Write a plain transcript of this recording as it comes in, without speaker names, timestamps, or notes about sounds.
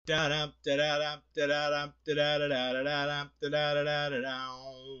What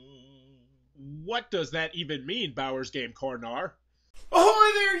does that even mean, Bowers Game Corner?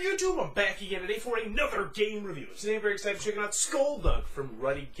 Ahoy there, YouTube! I'm back again today for another game review. Today I'm very excited to check out Skulldug from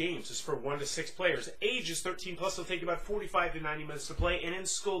Ruddy Games. This is for 1 to 6 players. Age is 13 plus. It'll take about 45 to 90 minutes to play. And in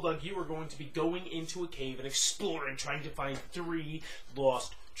Skulldug, you are going to be going into a cave and exploring, trying to find 3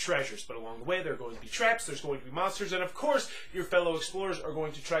 lost treasures. But along the way, there are going to be traps, there's going to be monsters, and of course, your fellow explorers are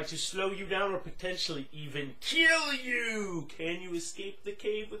going to try to slow you down or potentially even kill you. Can you escape the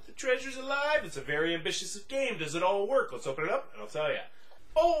cave with the treasures alive? It's a very ambitious game. Does it all work? Let's open it up and I'll tell you.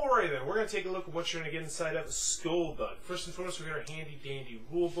 Alright then, we're going to take a look at what you're going to get inside of Skulldug. First and foremost, we're going to handy dandy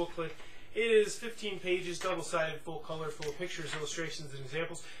rule booklet. It is 15 pages, double-sided, full color, full of pictures, illustrations, and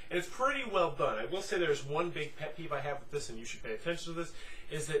examples, and it's pretty well done. I will say there's one big pet peeve I have with this, and you should pay attention to this,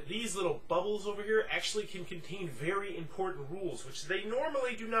 is that these little bubbles over here actually can contain very important rules, which they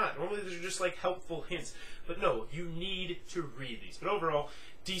normally do not. Normally they're just like helpful hints, but no, you need to read these. But overall,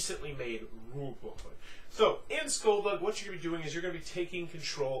 decently made rule booklet. So, in Skulldug, what you're going to be doing is you're going to be taking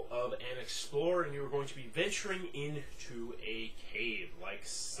control of an explorer, and you're going to be venturing into a cave, like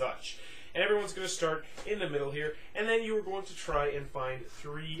such. And everyone's going to start in the middle here, and then you are going to try and find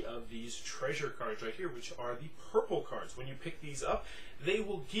 3 of these treasure cards right here, which are the purple cards. When you pick these up, they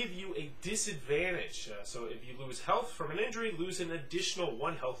will give you a disadvantage. So if you lose health from an injury, lose an additional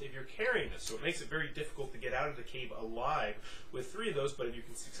 1 health if you're carrying this. So it makes it very difficult to get out of the cave alive with 3 of those, but if you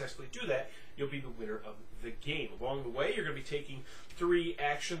can successfully do that, you'll be the winner of the game. Along the way, you're going to be taking 3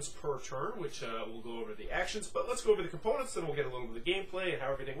 actions per turn, which we'll go over the actions, but let's go over the components, then we'll get a little bit of the gameplay and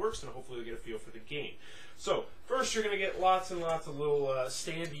how everything works, and hopefully you'll get a feel for the game. So, first you're going to get lots and lots of little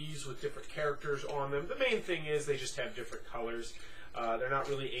standees with different characters on them. The main thing is they just have different colors. They're not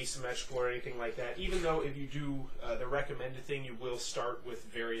really asymmetrical or anything like that, even though if you do the recommended thing, you will start with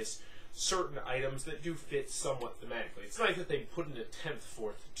various certain items that do fit somewhat thematically. It's nice that they put an attempt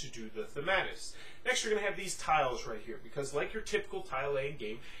forth to do the thematics. Next, you're going to have these tiles right here, because like your typical tile laying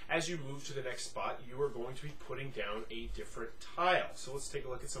game, as you move to the next spot, you are going to be putting down a different tile. So let's take a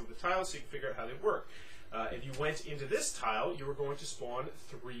look at some of the tiles so you can figure out how they work. If you went into this tile, you were going to spawn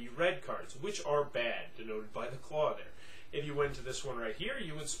 3 red cards, which are bad, denoted by the claw there. If you went to this one right here,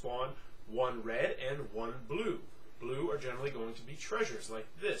 you would spawn 1 red and 1 blue. Blue are generally going to be treasures like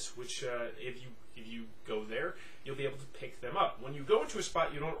this, which if you go there, you'll be able to pick them up. When you go into a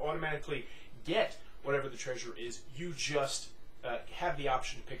spot, you don't automatically get whatever the treasure is. You just have the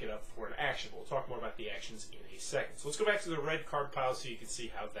option to pick it up for an action. We'll talk more about the actions in a second. So let's go back to the red card pile so you can see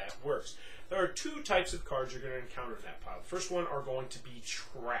how that works. There are 2 types of cards you're going to encounter in that pile. The first one are going to be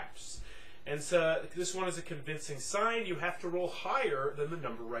traps. And so this one is a convincing sign. You have to roll higher than the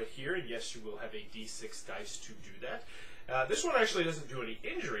number right here. And yes, you will have a d6 dice to do that. This one actually doesn't do any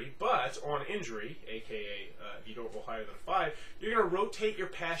injury, but on injury, aka if you don't roll higher than a 5, you're going to rotate your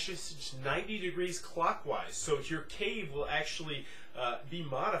passage 90 degrees clockwise. So your cave will actually be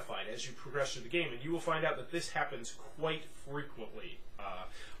modified as you progress through the game. And you will find out that this happens quite frequently.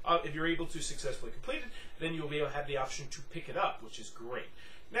 If you're able to successfully complete it, then you'll be able to have the option to pick it up, which is great.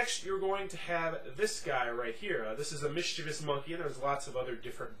 Next, you're going to have this guy right here. This is a mischievous monkey, and there's lots of other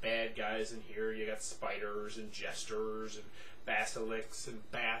different bad guys in here. You got spiders and jesters and basilics and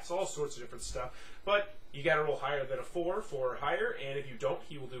bats, all sorts of different stuff. But you got to roll higher than a 4 or higher, and if you don't,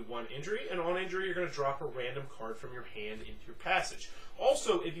 he will do 1 injury. And on injury, you're going to drop a random card from your hand into your passage.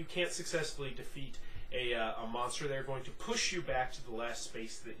 Also, if you can't successfully defeat a monster, they're going to push you back to the last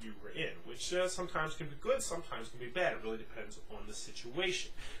space that you were in, which sometimes can be good, sometimes can be bad. It really depends on the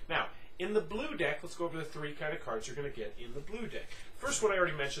situation. Now, in the blue deck, let's go over the 3 kind of cards you're going to get in the blue deck. First, what I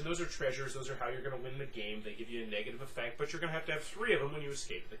already mentioned, those are treasures. Those are how you're going to win the game. They give you a negative effect, but you're going to have 3 of them when you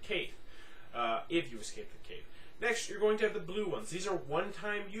escape the cave, if you escape the cave. Next, you're going to have the blue ones. These are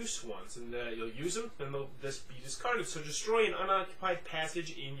one-time use ones, and you'll use them, then they'll just be discarded. So destroy an unoccupied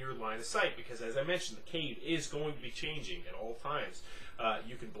passage in your line of sight, because as I mentioned, the cave is going to be changing at all times.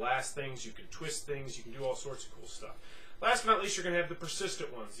 You can blast things, you can twist things, you can do all sorts of cool stuff. Last but not least, you're going to have the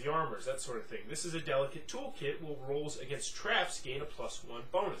persistent ones, the armors, that sort of thing. This is a delicate toolkit. Will rolls against traps gain a +1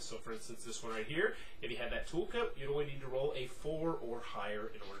 bonus. So for instance, this one right here, if you had that toolkit, you'd only need to roll a 4 or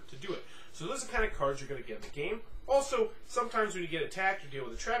higher in order to do it. So those are the kind of cards you're going to get in the game. Also, sometimes when you get attacked or deal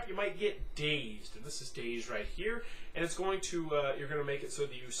with a trap, you might get dazed. And this is dazed right here. And it's going to, you're going to make it so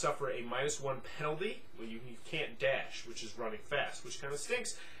that you suffer a -1 penalty when you can't dash, which is running fast, which kind of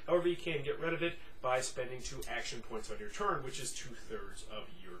stinks. However, you can get rid of it by spending 2 action points on your turn, which is 2/3 of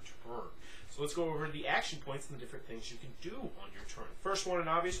your turn. So let's go over the action points and the different things you can do on your turn. First one, an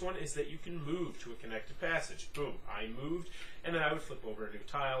obvious one, is that you can move to a connected passage. Boom, I moved, and then I would flip over a new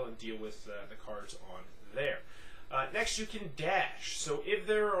tile and deal with the cards on there. Next, you can dash. So if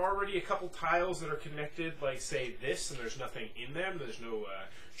there are already a couple tiles that are connected, like say this, and there's nothing in them, there's no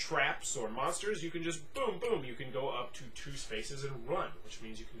traps or monsters, you can just boom, boom, you can go up to 2 spaces and run, which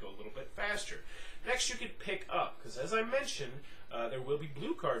means you can go a little bit faster. Next, you can pick up, because as I mentioned, there will be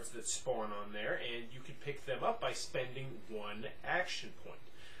blue cards that spawn on there, and you can pick them up by spending 1 action point.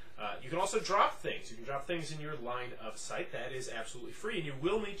 You can also drop things. You can drop things in your line of sight. That is absolutely free, and you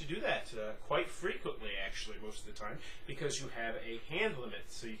will need to do that quite frequently, actually, most of the time, because you have a hand limit.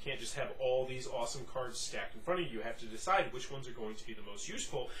 So you can't just have all these awesome cards stacked in front of you. You have to decide which ones are going to be the most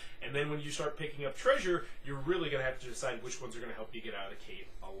useful, and then when you start picking up treasure, you're really going to have to decide which ones are going to help you get out of the cave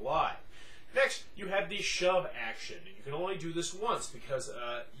alive. Next, you have the shove action. And you can only do this once because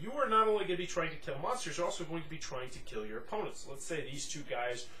you are not only going to be trying to kill monsters, you're also going to be trying to kill your opponents. Let's say these 2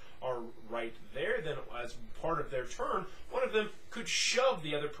 guys are right there, then as part of their turn, one of them could shove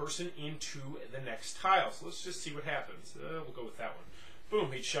the other person into the next tile. So let's just see what happens. We'll go with that one.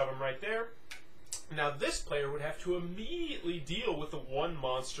 Boom, he'd shove him right there. Now this player would have to immediately deal with the 1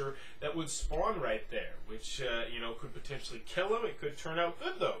 monster that would spawn right there, which you know, could potentially kill him. It could turn out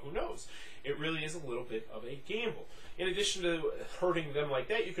good though, who knows? It really is a little bit of a gamble. In addition to hurting them like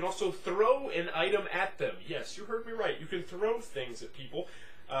that, you can also throw an item at them. Yes, you heard me right. You can throw things at people,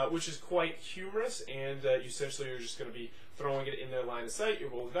 which is quite humorous, and you essentially are just going to be throwing it in their line of sight. You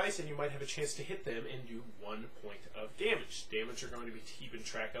roll the dice, and you might have a chance to hit them and do 1 point of damage. Damage you're going to be keeping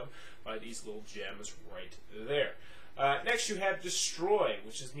track of by these little gems right there. Next, you have Destroy,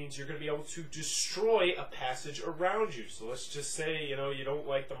 which means you're going to be able to destroy a passage around you. So let's just say, you know, you don't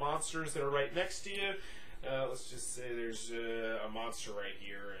like the monsters that are right next to you. Let's just say there's a monster right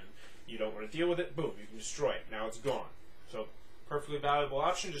here, and you don't want to deal with it. Boom, you can destroy it. Now it's gone. So perfectly valuable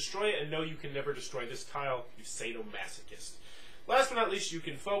option. Destroy it, and no, you can never destroy this tile, you sadomasochist. Last but not least, you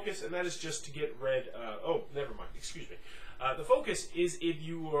can focus, and that is just to get rid. Oh, never mind. Excuse me. The focus is if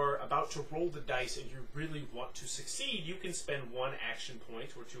you are about to roll the dice and you really want to succeed, you can spend 1 action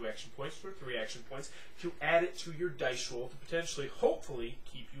point, or 2 action points, or 3 action points to add it to your dice roll to potentially, hopefully,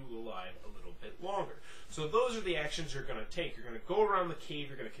 keep you alive a little bit longer. So those are the actions you're going to take. You're going to go around the cave,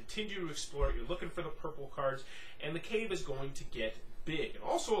 you're going to continue to explore it, you're looking for the purple cards, and the cave is going to get big. And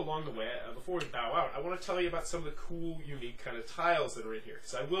also along the way, before we bow out, I want to tell you about some of the cool, unique kind of tiles that are in here,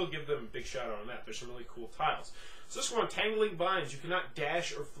 because I will give them a big shout out on that. There's some really cool tiles. So this one, Tangling Vines. You cannot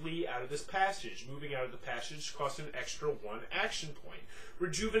dash or flee out of this passage. Moving out of the passage costs an extra 1 action point.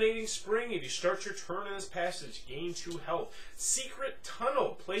 Rejuvenating Spring. If you start your turn in this passage, gain 2 health. Secret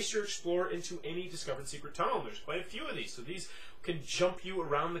Tunnel. Place your explorer into any discovered secret tunnel. And there's quite a few of these, so these can jump you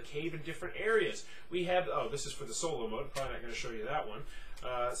around the cave in different areas. We have, oh, this is for the solo mode. Probably not going to show you that one.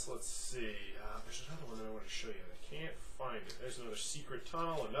 So let's see. There's another one that I want to show you. I can't find it. There's another secret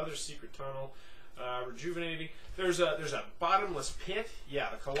tunnel, another secret tunnel. Rejuvenating. There's a bottomless pit. Yeah,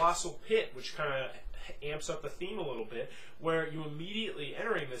 the colossal pit, which kind of amps up the theme a little bit, where you immediately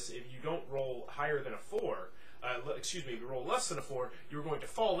entering this, if you don't roll higher than a 4, excuse me, if you roll less than a 4, you're going to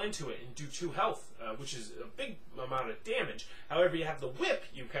fall into it and do 2 health, which is a big amount of damage. However, you have the whip,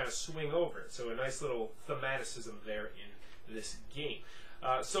 you kind of swing over it. So a nice little thematicism there in this game.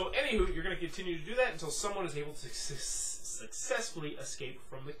 So anywho, you're going to continue to do that until someone is able to successfully escape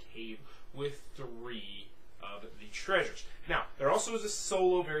from the cave with 3 of the treasures. Now, there also is a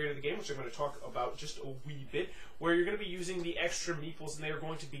solo variant of the game, which I'm going to talk about just a wee bit, where you're going to be using the extra meeples, and they are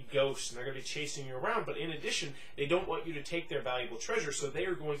going to be ghosts, and they're going to be chasing you around, but in addition, they don't want you to take their valuable treasure, so they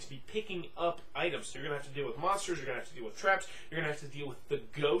are going to be picking up items. So you're going to have to deal with monsters, you're going to have to deal with traps, you're going to have to deal with the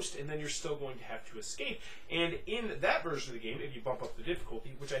ghost, and then you're still going to have to escape. And in that version of the game, if you bump up the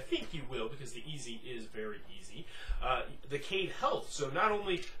difficulty, which I think you will, because the easy is very easy, the cave health. So not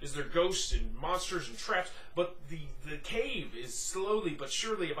only is there ghosts and monsters and traps, but the cave is slowly but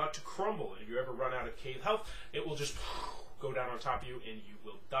surely about to crumble. And if you ever run out of cave health, it will just go down on top of you and you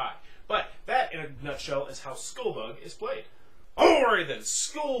will die. But that, in a nutshell, is how Skulldug is played. Alright then,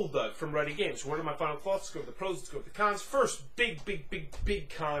 Skulldug from Ready Games. What are my final thoughts? Let's go with the pros, let's go with the cons. First, big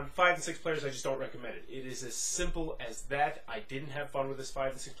con. 5 and 6 players, I just don't recommend it. It is as simple as that. I didn't have fun with this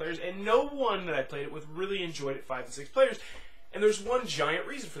 5 and 6 players, and no one that I played it with really enjoyed it 5 and 6 players. And there's one giant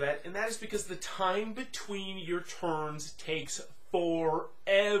reason for that, and that is because the time between your turns takes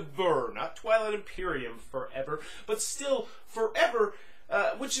forever. Not Twilight Imperium forever, but still forever.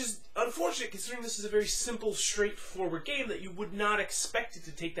 which is unfortunate considering this is a very simple, straightforward game that you would not expect it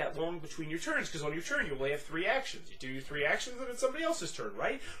to take that long between your turns, because on your turn you only have 3 actions. You do your 3 actions and it's somebody else's turn,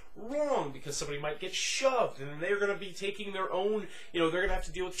 right? Wrong, because somebody might get shoved and then they're going to be taking their own, they're going to have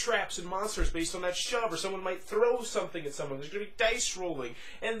to deal with traps and monsters based on that shove, or someone might throw something at someone. There's going to be dice rolling,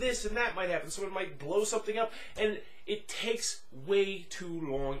 and this and that might happen. Someone might blow something up, and it takes way too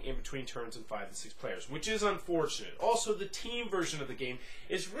long in between turns in 5 and 6 players, which is unfortunate. Also, the team version of the game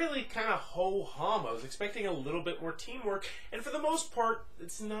is really kind of ho-hum. I was expecting a little bit more teamwork, and for the most part,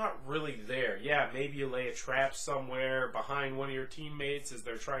 it's not really there. Yeah, maybe you lay a trap somewhere behind one of your teammates as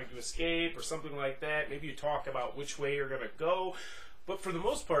they're trying to escape or something like that. Maybe you talk about which way you're going to go, but for the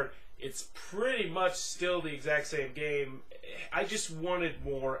most part, it's pretty much still the exact same game. I just wanted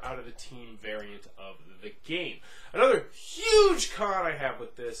more out of the team variant of the game. Another huge con I have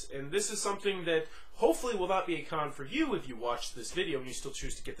with this, and this is something that hopefully will not be a con for you if you watch this video and you still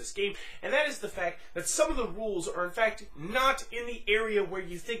choose to get this game, and that is the fact that some of the rules are in fact not in the area where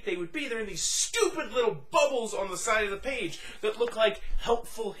you think they would be. They're in these stupid little bubbles on the side of the page that look like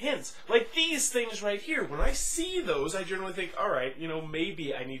helpful hints. Like these things right here. When I see those, I generally think, alright,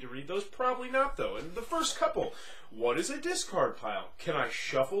 maybe I need to read those. Probably not, though. And the first couple. What is a discard pile? Can I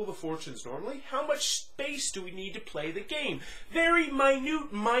shuffle the fortunes normally? How much space do we need to play the game? Very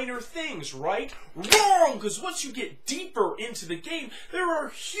minute, minor things, right? Wrong! Because once you get deeper into the game, there are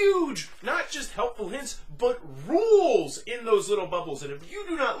huge, not just helpful hints, but rules in those little bubbles. And if you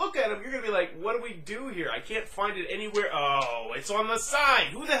do not look at them, you're going to be like, what do we do here? I can't find it anywhere. Oh, it's on the side.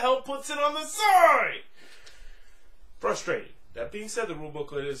 Who the hell puts it on the side? Frustrating. That being said, the rule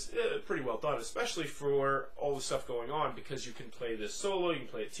booklet is pretty well done, especially for all the stuff going on, because you can play this solo, you can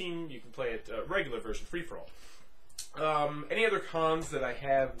play it team, you can play it regular version, free-for-all. Any other cons that I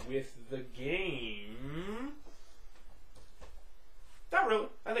have with the game? Not really.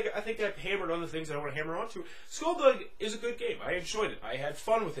 I think I've hammered on the things that I want to hammer on to. Skulldug is a good game. I enjoyed it. I had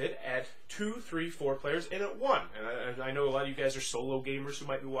fun with it at 2, 3, 4 players and at 1. And I know a lot of you guys are solo gamers who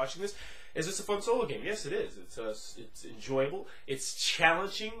might be watching this. Is this a fun solo game? Yes, it is. It's enjoyable. It's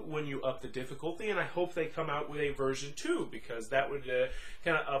challenging when you up the difficulty, and I hope they come out with a version 2, because that would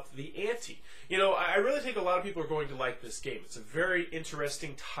kind of up the ante. I really think a lot of people are going to like this game. It's a very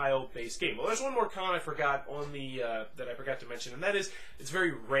interesting tile-based game. Well, there's one more con I forgot on the that I forgot to mention, and that is it's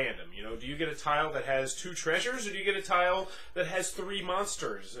very random. Do you get a tile that has 2 treasures, or do you get a tile that has 3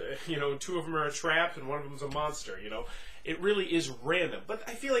 monsters? 2 of them are a trap, and one of them is a monster. It really is random, but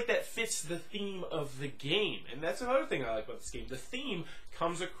I feel like that fits the theme of the game, and that's another thing I like about this game. The theme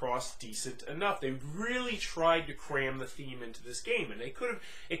comes across decent enough. They really tried to cram the theme into this game, and it could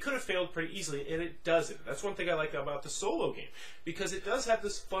have failed pretty easily, and it doesn't. That's one thing I like about the solo game, because it does have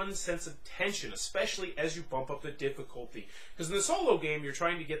this fun sense of tension, especially as you bump up the difficulty. Because in the solo game, you're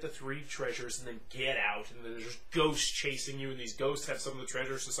trying to get the 3 treasures and then get out, and then there's ghosts chasing you, and these ghosts have some of the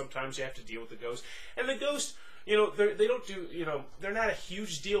treasures, so sometimes you have to deal with the ghosts. And the ghosts, they don't do, they're not a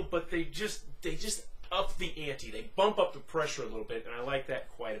huge deal, but they just up the ante. They bump up the pressure a little bit, and I like that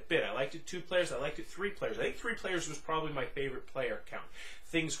quite a bit. I liked it 2 players. I liked it 3 players. I think 3 players was probably my favorite player count.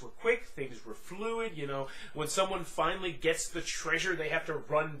 Things were quick. Things were fluid. When someone finally gets the treasure, they have to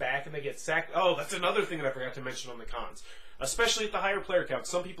run back and they get sacked. Oh, that's another thing that I forgot to mention on the cons. Especially at the higher player count.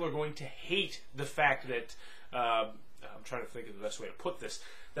 Some people are going to hate the fact that, I'm trying to think of the best way to put this,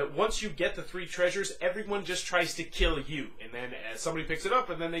 that once you get the 3 treasures, everyone just tries to kill you. And then somebody picks it up,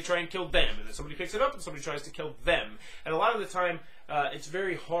 and then they try and kill them. And then somebody picks it up, and somebody tries to kill them. And a lot of the time, it's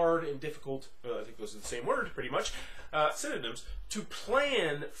very hard and difficult, I think those are the same word, pretty much, synonyms, to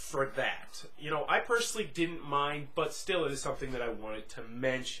plan for that. I personally didn't mind, but still it is something that I wanted to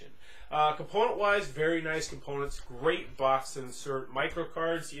mention. Component-wise, very nice components, great box insert.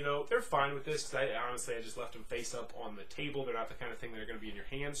 Microcards, they're fine with this, because honestly, I just left them face up on the table. They're not the kind of thing that are going to be in your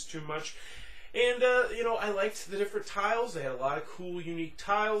hands too much. And, I liked the different tiles. They had a lot of cool, unique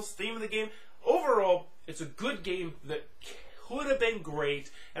tiles. Theme of the game. Overall, it's a good game that could have been great,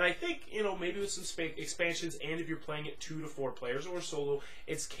 and I think, maybe with some expansions, and if you're playing it 2 to 4 players or solo,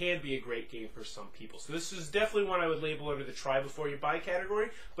 it can be a great game for some people. So this is definitely one I would label under the try before you buy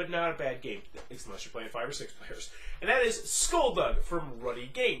category, but not a bad game, unless you're playing 5 or 6 players. And that is Skulldug from Ruddy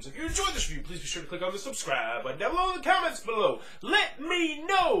Games. If you enjoyed this review, please be sure to click on the subscribe button down below in the comments below. Let me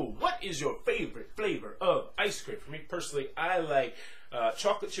know, what is your favorite flavor of ice cream? For me personally, I like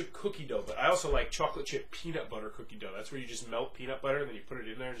chocolate chip cookie dough, but I also like chocolate chip peanut butter cookie dough. That's where you just melt peanut butter and then you put it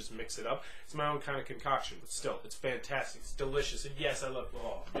in there and just mix it up. It's my own kind of concoction, but still, it's fantastic. It's delicious. And yes, oh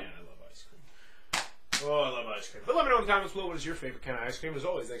man, I love ice cream. Oh, I love ice cream. But let me know in the comments below what is your favorite kind of ice cream. As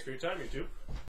always, thanks for your time, YouTube.